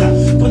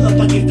rat-tat-tat. Pull up,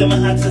 I give them a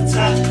heart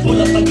attack.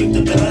 Pull up, I give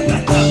them the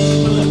rat-tat-tat.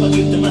 Pull up, I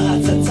give them a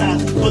heart attack.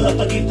 Pull up,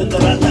 I give them the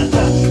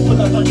rat-tat-tat.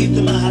 Pull up, I give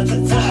them a heart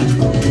attack.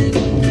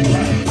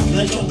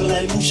 Like jungle,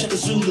 like Musha the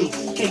Zulu.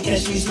 Can't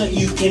catch me, it's nothing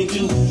you can't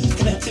do.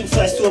 Connecting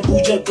flights to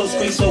Abuja, goes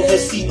crazy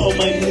oversee all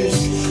my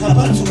moves. I'm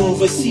about to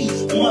oversee.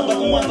 Mwaba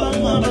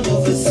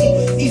oversee.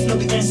 If not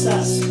the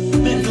answers,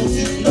 men don't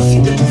feed,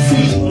 nothing to move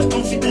free. My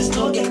confidence,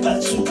 no get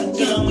back to.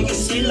 Girl, I'm gonna get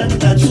skin like a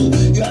tattoo.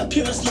 Your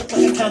appearance look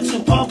like a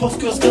tattoo. Pop of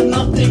girls got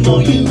nothing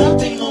on you,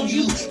 nothing on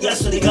you. Yeah,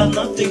 so they got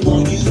nothing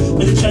on you.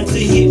 When they try to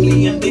hit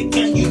me and they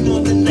can't, you know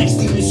the next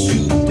thing is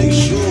you. They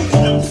sure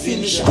I'm the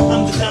finisher,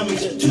 I'm the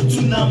damager.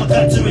 Tutu now, my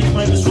cartridge,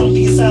 mine was wrong,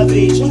 being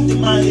savage. The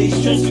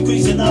mileage, drives me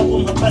crazy, now I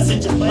want my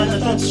passenger. Buy not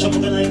touch, I'm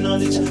gonna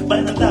knowledge.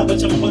 Buy not that,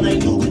 but I'm gonna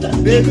know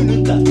that. Baby,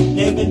 Nunta,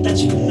 never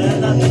touch it,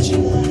 and I'm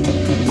touching.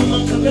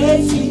 Woman can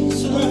raise me,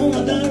 so no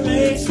one that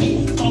raise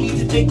me. Call me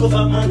to take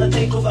over, man, I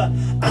take over.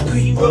 I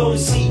green roll,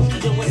 see,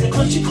 and then when the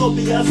country called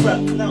Biafra.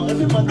 Now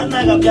every month I'm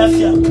not a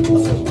Biafra. I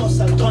focus,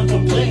 I don't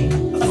complain.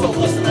 I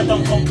focus and I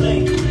don't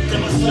complain. They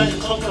must try to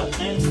conquer,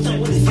 and time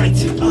when they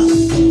fighting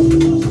us.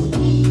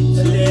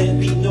 There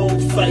be no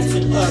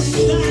fighting us.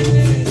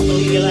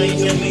 Only the lion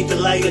can make the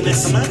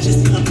lioness. I'm not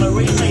just I'm a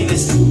real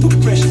highness.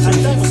 Put pressure, hard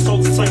time was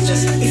told to fight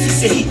us. If you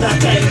say he that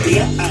guy,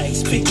 their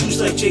eyes. Big juice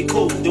like J.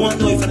 Cole. They want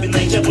to know if I be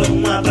Niger, but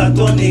I'm about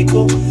to make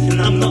go.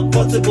 And I'm not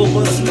portable,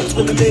 but I'm not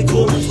gonna make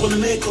go. I'm not gonna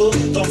make go.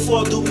 Don't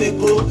fall, do make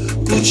go.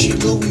 Gucci,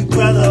 Louis,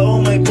 Prada,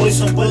 all my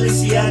boys on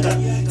Balenciaga.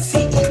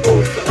 CEO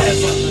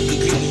forever. You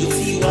give me your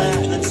T.Y.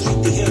 and I'm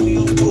the hero,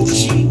 you OG.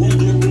 I'm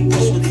gonna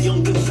boss with the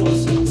younger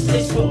force.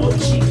 Stays for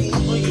OGB.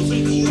 On your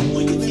video,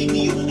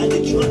 and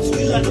then give it to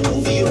you like a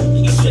movie.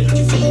 You swear that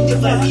you feeling the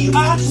value.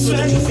 I swear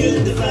that you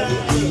feeling the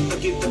value. I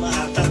give them a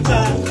heart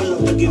attack.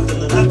 I give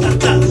them a heart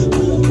attack.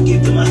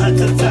 Give them a heart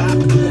attack.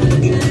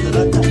 Give them a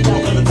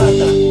heart attack.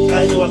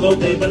 I know I go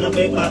there, but I'm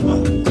back,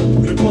 man.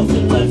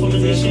 Reporting life from a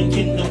nation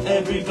kingdom.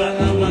 Everybody,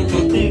 I'm on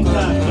to think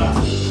back.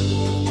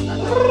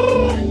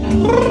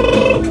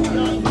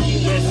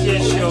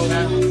 Yes, yo.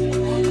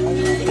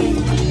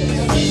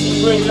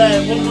 Great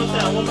life, one more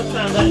time,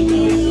 like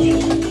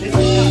this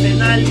is the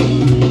finale.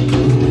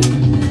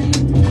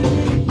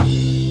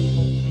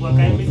 What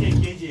can I say,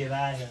 KJ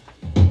Raya?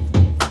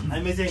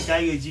 I'm saying,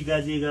 Kaya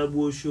Jiga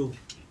Bo show.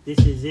 This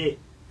is it.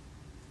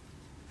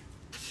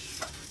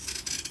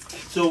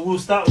 So we'll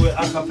start with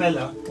a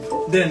cappella,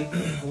 then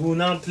we'll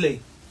now play.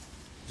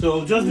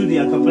 So just do the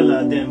a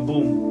cappella, then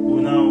boom,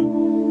 we'll now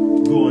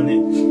go on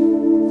it.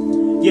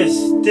 Yes,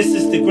 this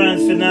is the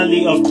grand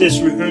finale of this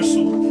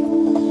rehearsal.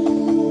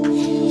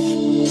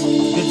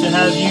 Good to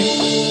have you,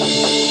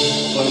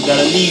 but we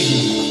gotta leave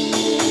you.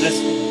 Let's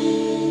go.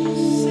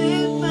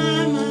 Sit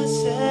by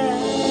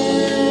myself,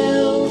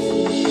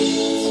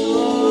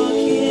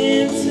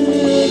 talking to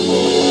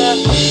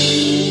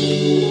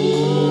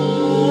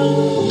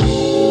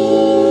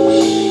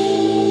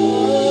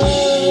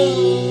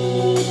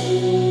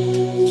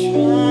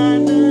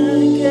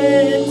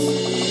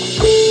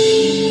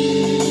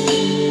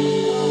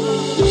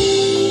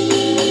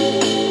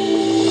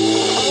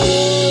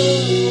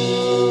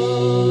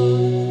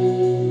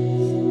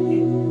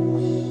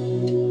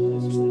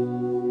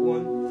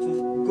One.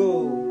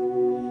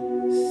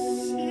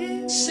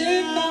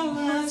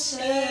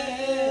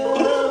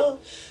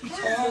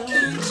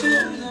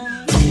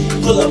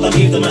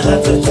 give them a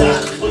heart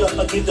attack. Pull up,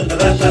 I give them the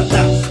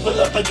rat-a-tat. Pull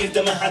up, I give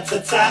them a heart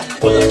attack.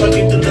 Pull up, I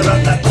give them the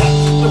rat-a-tat.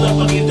 Pull up,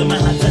 I give them a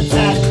heart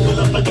attack. Pull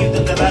up, I give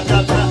them the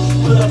rat-a-tat.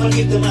 Pull up, I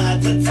give them a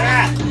heart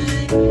attack.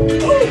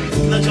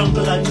 In the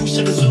jungle, I knew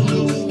Shaka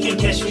Zulu. Can't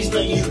catch me, it's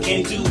nothing you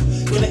can't do.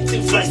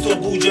 Connecting flights to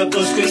Abuja,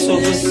 cause grace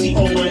oversee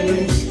all my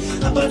news.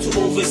 About to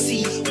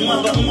oversee,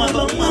 about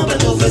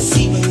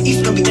oversee.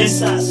 If no be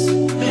answers,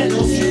 man,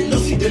 no fear,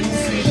 the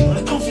movie.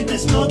 My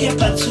confidence, no get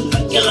back to.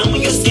 Girl, I'm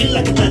on your skin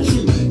like a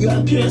tattoo. Your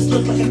appearance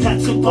look like a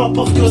tattoo. Pop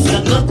off, girls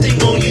got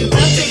nothing on you,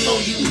 nothing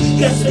on you.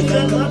 Guess they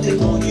got nothing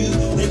on you.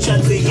 They try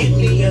to hit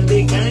me and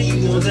they can't,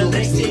 you know the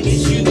next thing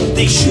is you.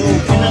 They shoot,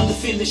 and I'm the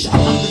finisher, I'm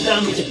the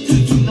damager.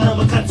 2-2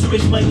 now, I can't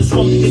reach minus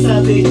 1 because I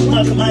lay.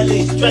 Not the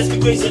mileage, drives me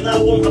crazy and I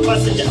want a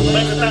passenger.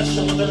 By the touch,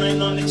 I'm gonna I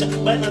know nature.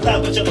 By the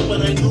time, but you're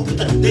when I do good,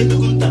 they do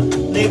good,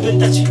 they been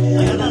touching,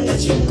 I cannot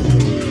touch you.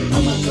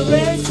 I'm not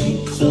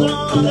crazy, so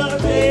long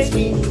as raise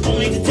me.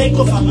 Only to take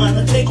over, man,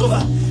 I take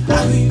over.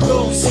 I be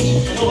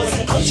Rosie, I know it's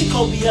a country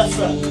called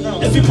Biafra.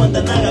 Every month I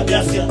got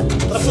Biafra.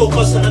 I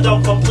focus and I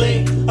don't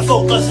complain. I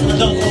focus and I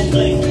don't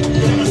complain.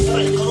 Then my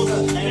fight over,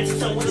 and every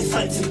time when they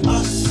fighting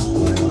us.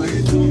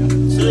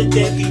 So let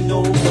there be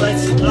no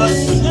fighting us.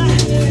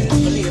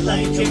 Only a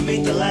lion can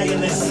make the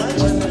lioness.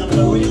 I'm not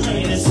really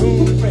lioness.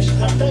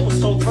 Pressure, I'm done with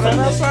so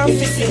proudness.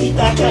 If it's a hit,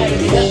 I got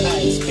it,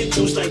 eyes.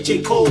 Pictures like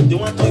J. Cole. They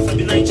want to know if I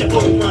be like J.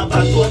 Cole. I'm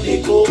about to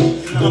make go.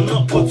 I'm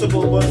not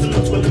portable, but I'm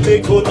not gonna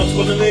make go, not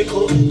gonna make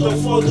go. Don't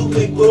fall to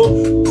make bro.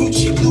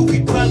 Gucci,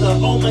 Louis, Prada,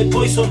 all my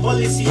boys on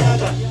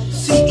Balenciaga.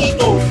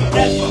 CEO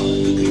forever.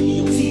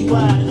 TY,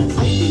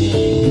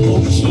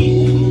 OG,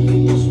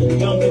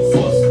 YOUNGN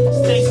force.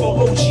 Thanks for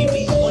OGB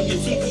on your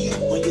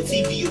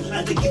TVU,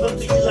 and they give up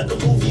to you like a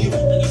movie.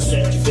 And you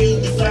said you feel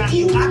the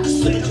value, I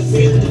said you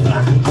feel the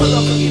value. Pull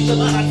up and give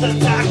them a heart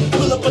attack.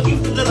 Pull up and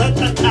give them the rat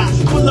attack.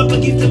 Pull up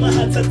and give them a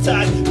heart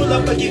attack. Pull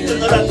up and give them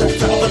the rat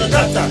attack. I'm gonna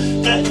tata.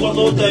 That one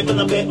all day, but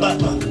I'm bad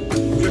papa.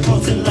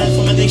 Reporting live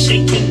from a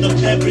nation kingdom.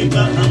 Every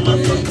man, I'm not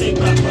gonna take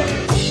papa.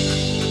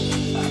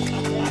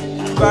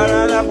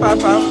 Banana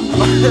papa.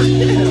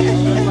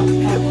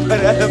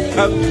 Banana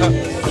papa.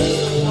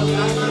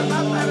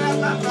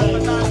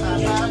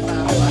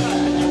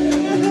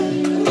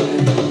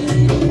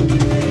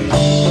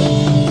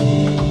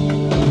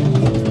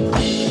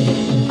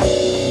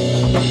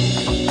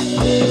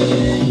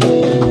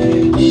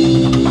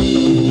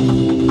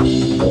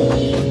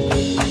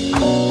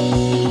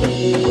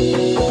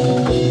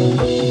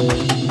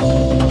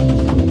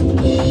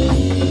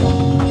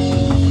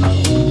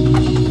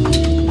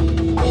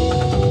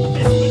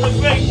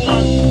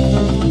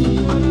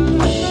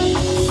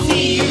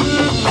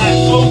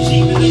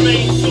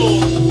 Reign Tour.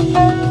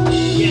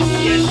 Yes,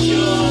 yes,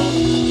 sure.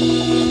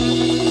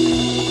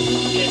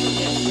 Yes,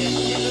 yes, yes,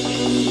 yes,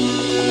 yes.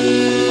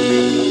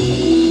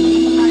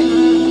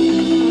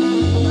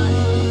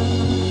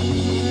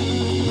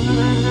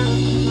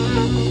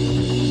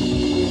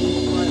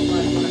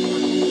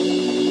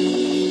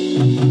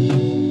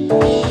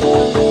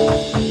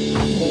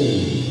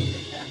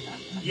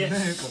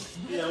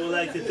 Yeah, I would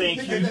like to thank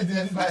you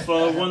for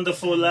a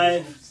wonderful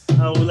life.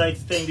 I would like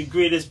to thank the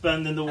greatest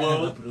band in the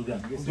world.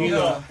 You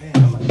know,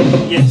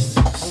 yes.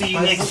 See you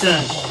next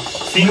time.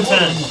 Same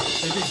time.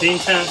 Same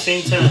time.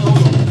 Same time.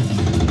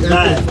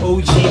 Live.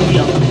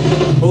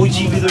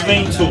 OGB the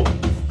Reign Tour.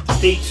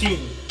 Stay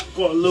tuned.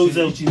 Got loads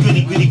of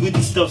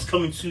goody stuffs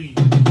coming to you.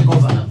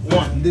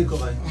 One.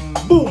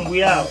 Boom.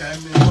 We out.